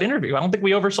oversold that interview. I don't think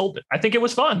we oversold it. I think it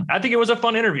was fun. I think it was a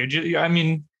fun interview. I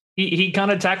mean, he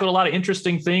kind of tackled a lot of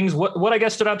interesting things. What I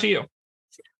guess stood out to you?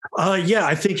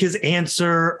 I think his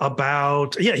answer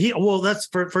about, that's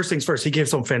first things first. He gave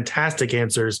some fantastic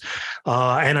answers.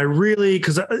 And I really,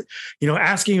 because,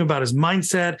 asking him about his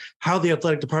mindset, how the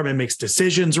athletic department makes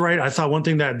decisions, right? I thought one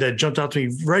thing that jumped out to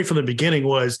me right from the beginning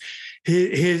was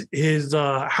his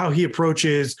how he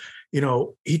approaches.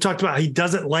 He talked about he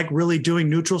doesn't like really doing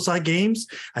neutral site games.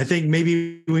 I think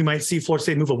maybe we might see Florida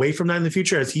State move away from that in the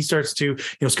future as he starts to,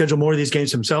 schedule more of these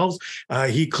games himself.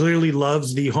 He clearly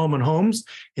loves the home and homes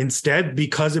instead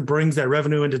because it brings that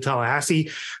revenue into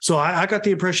Tallahassee. So I got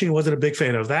the impression he wasn't a big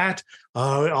fan of that.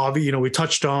 We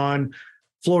touched on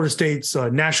Florida State's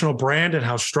national brand and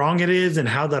how strong it is and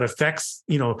how that affects,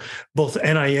 both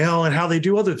NIL and how they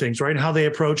do other things, right? And how they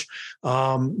approach,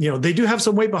 they do have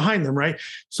some weight behind them, right?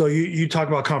 So you talk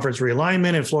about conference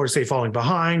realignment and Florida State falling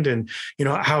behind and,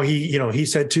 how he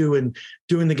said too, and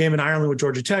doing the game in Ireland with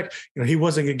Georgia Tech, he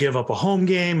wasn't going to give up a home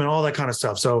game and all that kind of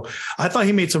stuff. So I thought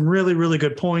he made some really, really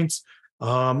good points.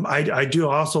 I do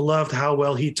also loved how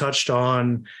well he touched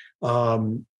on,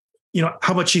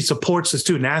 how much he supports the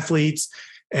student athletes,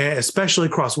 especially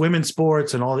across women's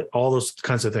sports and all those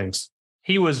kinds of things.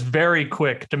 He was very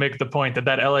quick to make the point that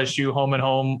LSU home and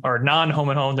home or non-home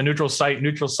and home, the neutral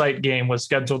site game was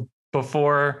scheduled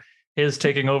before his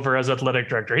taking over as athletic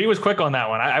director. He was quick on that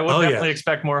one. I would definitely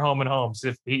expect more home and homes.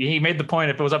 If he made the point,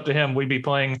 if it was up to him, we'd be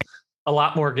playing a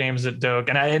lot more games at Doak.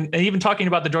 And even talking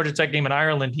about the Georgia Tech game in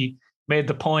Ireland, he made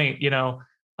the point,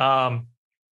 I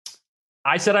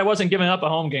said I wasn't giving up a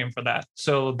home game for that.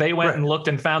 So they went and looked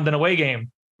and found an away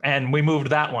game and we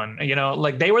moved that one,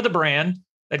 like they were the brand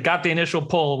that got the initial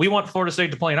pull. We want Florida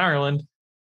State to play in Ireland.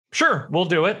 Sure, we'll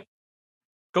do it.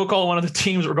 Go call one of the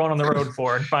teams we're going on the road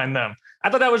for and find them. I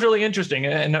thought that was really interesting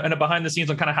and a behind the scenes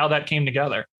on kind of how that came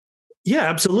together. Yeah,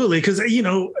 absolutely. Because,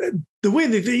 the way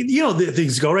the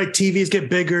things go, right? TVs get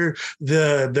bigger,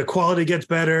 the quality gets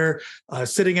better,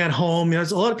 sitting at home.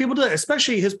 There's a lot of people do that,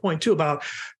 especially his point too about,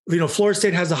 Florida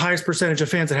State has the highest percentage of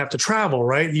fans that have to travel,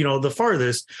 right? The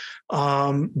farthest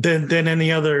than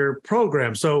any other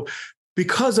program. So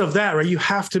because of that, right, you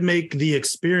have to make the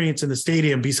experience in the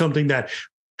stadium be something that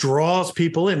draws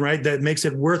people in, right? That makes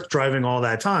it worth driving all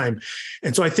that time.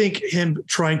 And so I think him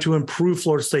trying to improve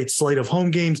Florida State's slate of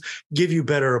home games, give you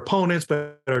better opponents,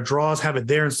 better draws, have it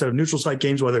there instead of neutral site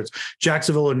games, whether it's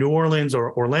Jacksonville or New Orleans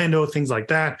or Orlando, things like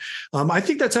that. I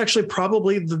think that's actually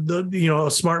probably the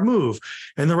a smart move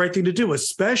and the right thing to do,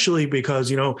 especially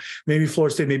because, maybe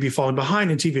Florida State may be falling behind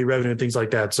in TV revenue and things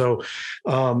like that. So,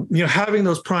 having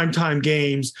those primetime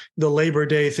games, the Labor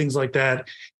Day, things like that,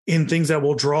 in things that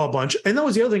will draw a bunch. And that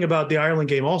was the other thing about the Ireland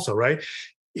game also, right?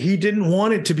 He didn't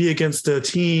want it to be against a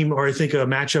team or I think a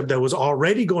matchup that was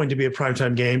already going to be a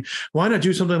primetime game. Why not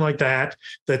do something like that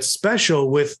that's special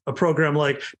with a program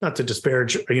like, not to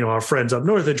disparage, our friends up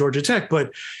north at Georgia Tech,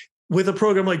 but with a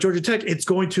program like Georgia Tech, it's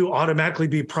going to automatically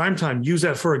be primetime. Use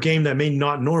that for a game that may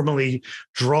not normally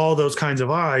draw those kinds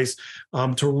of eyes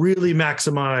to really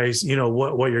maximize,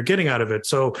 what you're getting out of it.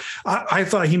 So I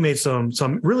thought he made some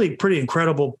really pretty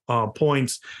incredible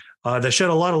points that shed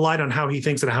a lot of light on how he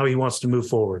thinks and how he wants to move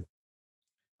forward.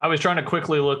 I was trying to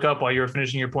quickly look up while you were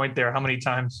finishing your point there, how many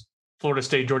times Florida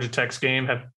State Georgia Tech's game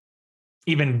have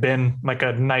even been like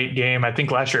a night game. I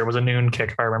think last year it was a noon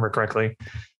kick, if I remember correctly.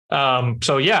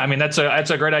 So yeah, I mean, that's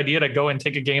a great idea to go and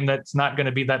take a game that's not going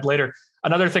to be that later.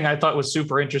 Another thing I thought was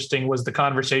super interesting was the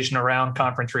conversation around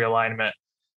conference realignment.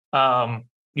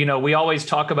 We always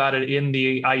talk about it in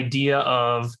the idea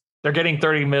of they're getting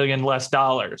 $30 million less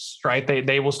dollars, right?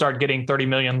 They will start getting $30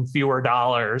 million fewer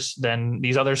dollars than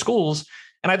these other schools.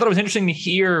 And I thought it was interesting to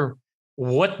hear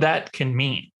what that can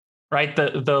mean, right?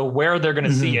 The where they're going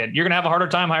to see it. You're going to have a harder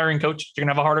time hiring coaches. You're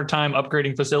going to have a harder time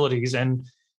upgrading facilities and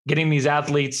getting these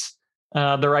athletes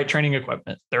the right training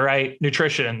equipment, the right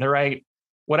nutrition, the right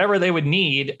whatever they would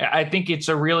need. I think it's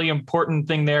a really important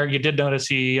thing there. You did notice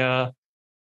he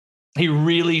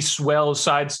really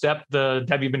sidestepped the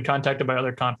have you been contacted by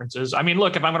other conferences? I mean,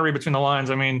 look, if I'm going to read between the lines,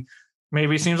 I mean,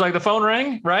 maybe it seems like the phone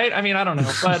rang, right? I mean, I don't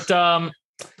know, but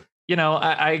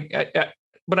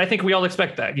but I think we all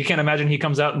expect that. You can't imagine he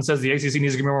comes out and says the ACC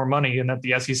needs to give me more money and that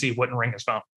the SEC wouldn't ring his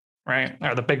phone, right?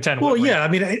 Or the Big Ten. Well,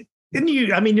 yeah, you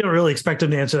don't really expect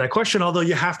him to answer that question, although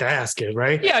you have to ask it,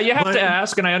 right? Yeah, you have to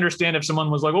ask. And I understand if someone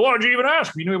was like, well, why did you even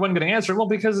ask? You knew he wasn't going to answer. Well,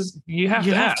 because you have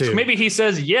to ask. Maybe he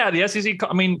says, yeah, the SEC,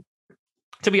 I mean,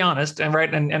 to be honest, and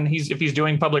right. And if he's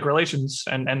doing public relations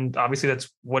and obviously that's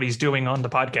what he's doing on the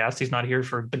podcast, he's not here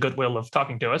for the goodwill of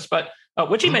talking to us, but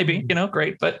which he may be,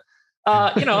 great. But,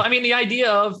 I mean, the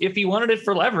idea of if he wanted it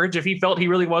for leverage, if he felt he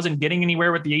really wasn't getting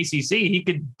anywhere with the ACC, he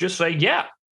could just say, yeah,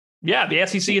 the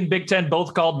SEC and Big Ten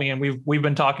both called me and we've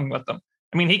been talking with them.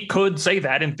 I mean, he could say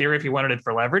that in theory if he wanted it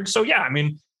for leverage. So, yeah, I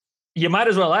mean, you might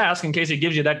as well ask in case he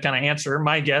gives you that kind of answer.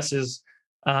 My guess is,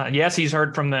 yes, he's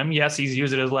heard from them. Yes, he's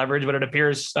used it as leverage, but it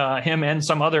appears him and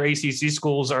some other ACC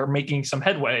schools are making some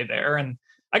headway there. And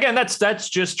again, that's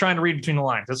just trying to read between the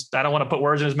lines. I don't want to put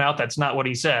words in his mouth. That's not what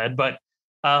he said. But,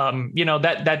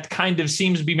 that kind of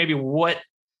seems to be maybe what,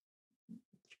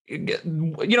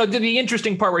 the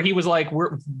interesting part where he was like,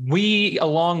 we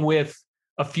along with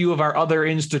a few of our other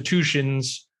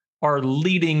institutions are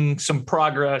leading some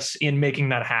progress in making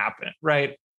that happen.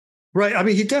 Right. Right. I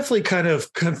mean, he definitely kind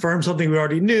of confirmed something we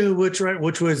already knew, which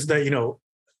was that,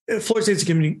 Florida State's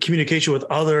communication with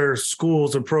other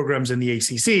schools and programs in the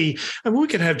ACC. I mean, we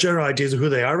can have general ideas of who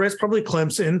they are. Right? It's probably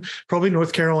Clemson, probably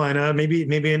North Carolina, maybe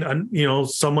in,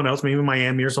 someone else, maybe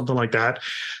Miami or something like that.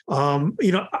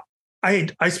 I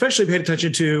especially paid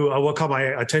attention to what caught my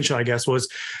attention, I guess, was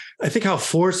I think how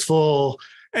forceful.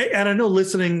 And I know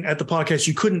listening at the podcast,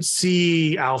 you couldn't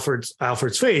see Alford's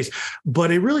face,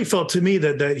 but it really felt to me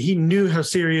that he knew how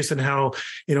serious and how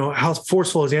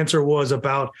forceful his answer was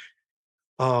about,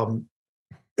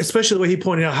 especially the way he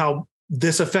pointed out how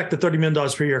this affected $30 million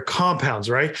per year compounds,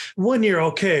 right? 1 year,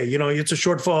 okay, it's a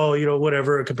shortfall,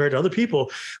 whatever compared to other people,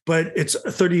 but it's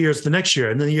 30 years the next year,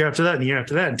 and then the year after that, and the year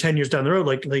after that, and 10 years down the road,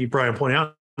 like Brian pointed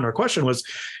out in our question was,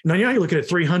 now you're looking at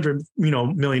 $300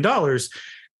 million.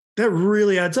 That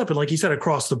really adds up. And like you said,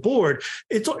 across the board,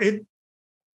 it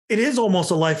is almost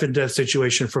a life and death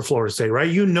situation for Florida State, right?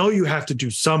 You have to do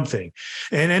something.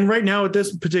 And right now at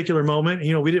this particular moment,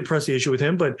 we didn't press the issue with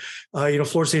him, but,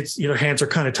 Florida State's, hands are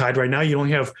kind of tied right now. You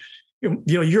only have,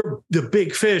 you're the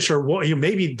big fish or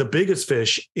maybe the biggest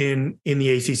fish in the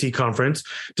ACC conference,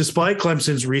 despite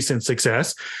Clemson's recent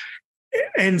success.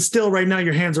 And still right now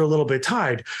your hands are a little bit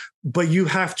tied, but you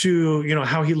have to,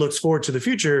 how he looks forward to the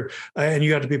future, and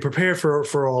you have to be prepared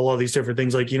for all of these different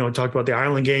things. Like, talked about the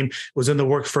Island game was in the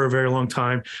works for a very long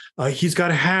time. He's got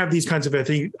to have these kinds of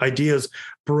ideas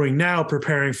brewing now,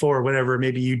 preparing for whenever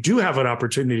maybe you do have an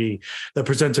opportunity that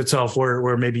presents itself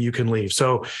where maybe you can leave.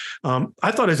 So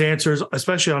I thought his answers,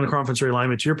 especially on the conference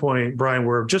realignment, to your point, Brian,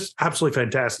 were just absolutely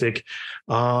fantastic.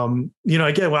 Again,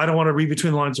 I don't want to read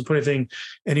between the lines or put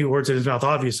any words in his mouth,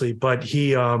 obviously, but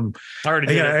he I already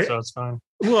did it, so it's fine.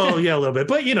 Well, yeah, a little bit,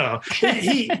 but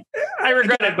I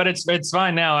regret it, but it's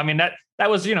fine now. I mean, that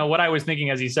was, what I was thinking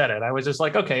as he said it. I was just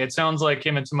like, okay, it sounds like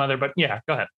him and some other, but yeah,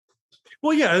 go ahead.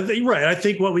 Well, yeah, right. I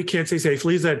think what we can say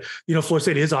safely is that, Florida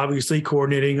State is obviously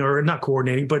coordinating, or not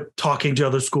coordinating, but talking to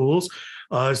other schools,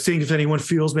 seeing if anyone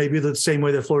feels maybe the same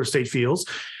way that Florida State feels.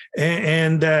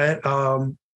 And that,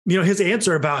 his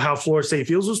answer about how Florida State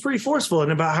feels was pretty forceful,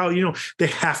 and about how, they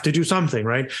have to do something,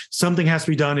 right? Something has to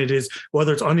be done. It is,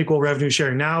 whether it's unequal revenue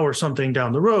sharing now or something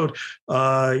down the road,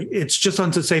 it's just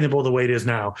unsustainable the way it is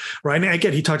now, right? And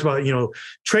again, he talked about,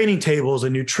 training tables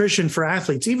and nutrition for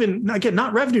athletes, even, again,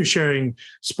 not revenue sharing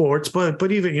sports,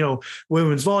 but even,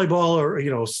 women's volleyball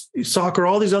or, soccer,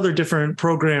 all these other different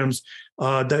programs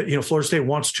that, Florida State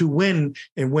wants to win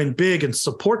and win big and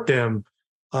support them.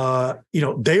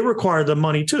 They require the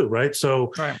money too, right?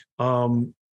 So right.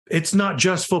 It's not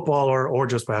just football or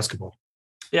just basketball.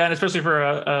 Yeah, and especially for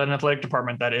an athletic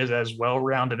department that is as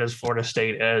well-rounded as Florida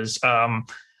State is.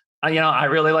 I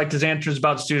really liked his answers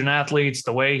about student athletes,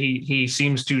 the way he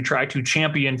seems to try to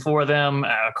champion for them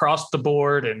across the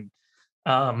board, and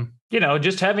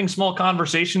just having small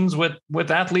conversations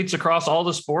with athletes across all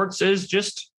the sports is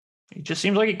just. It just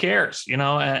seems like he cares, and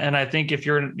I think if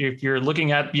you're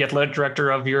looking at the athletic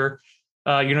director of your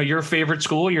favorite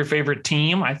school, your favorite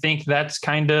team, I think that's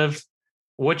kind of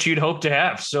what you'd hope to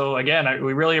have. So again,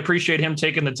 we really appreciate him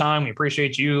taking the time. We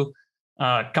appreciate you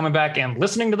coming back and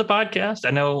listening to the podcast. I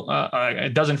know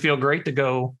it doesn't feel great to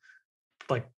go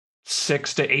like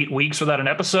 6 to 8 weeks without an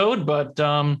episode, but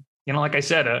like I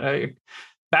said,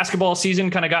 basketball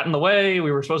season kind of got in the way. We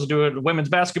were supposed to do it. Women's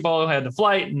basketball had the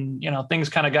flight, and things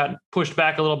kind of got pushed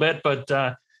back a little bit. But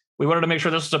we wanted to make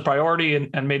sure this was a priority,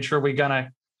 and made sure we kind of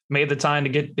made the time to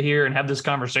get here and have this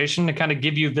conversation to kind of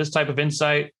give you this type of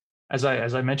insight. As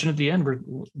I mentioned at the end,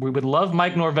 we would love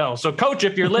Mike Norvell. So, Coach,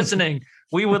 if you're listening,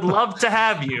 we would love to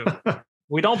have you.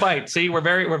 We don't bite. See, we're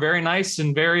very nice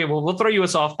and we'll throw you a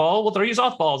softball. We'll throw you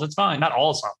softballs. It's fine. Not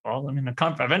all softballs. I mean,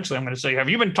 eventually I'm going to say, have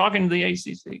you been talking to the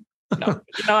ACC? No,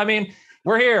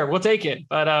 we're here. We'll take it.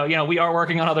 But, we are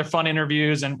working on other fun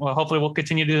interviews, and hopefully we'll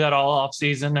continue to do that all off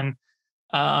season. And,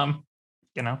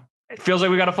 it feels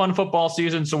like we got a fun football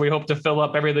season. So we hope to fill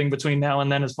up everything between now and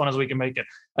then as fun as we can make it.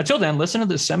 Until then, listen to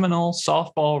the Seminole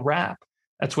softball rap.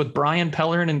 That's with Brian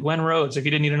Pellerin and Gwen Rhodes. If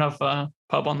you didn't need enough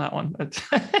pub on that one.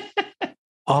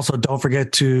 Also, don't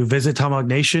forget to visit Tomahawk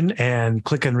Nation and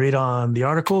click and read on the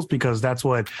articles, because that's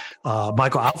what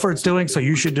Michael Alford's doing. So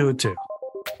you should do it too.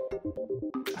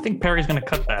 I think Perry's going to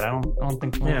cut that. I don't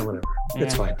think. Yeah, whatever. Yeah.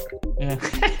 It's fine. Yeah.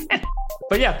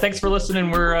 But yeah, thanks for listening.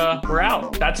 We're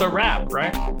out. That's a wrap,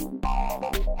 right?